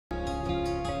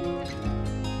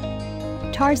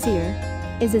Torcier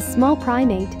is a small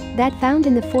primate that found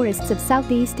in the forests of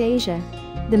Southeast Asia.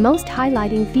 The most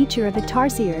highlighting feature of a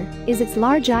tarsier is its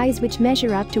large eyes, which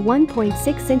measure up to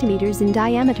 1.6 centimeters in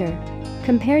diameter.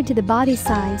 Compared to the body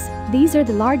size, these are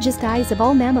the largest eyes of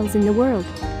all mammals in the world.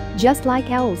 Just like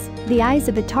owls, the eyes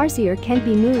of a tarsier can't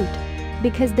be moved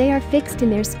because they are fixed in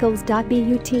their skulls.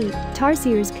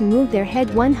 Tarsiers can move their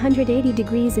head 180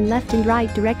 degrees in left and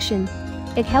right direction.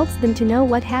 It helps them to know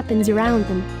what happens around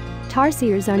them.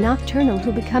 Tarsiers are nocturnal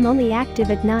who become only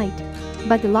active at night.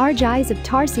 But the large eyes of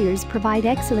tarsiers provide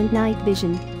excellent night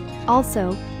vision.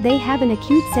 Also, they have an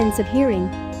acute sense of hearing.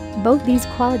 Both these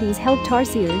qualities help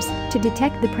tarsiers to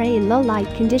detect the prey in low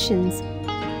light conditions.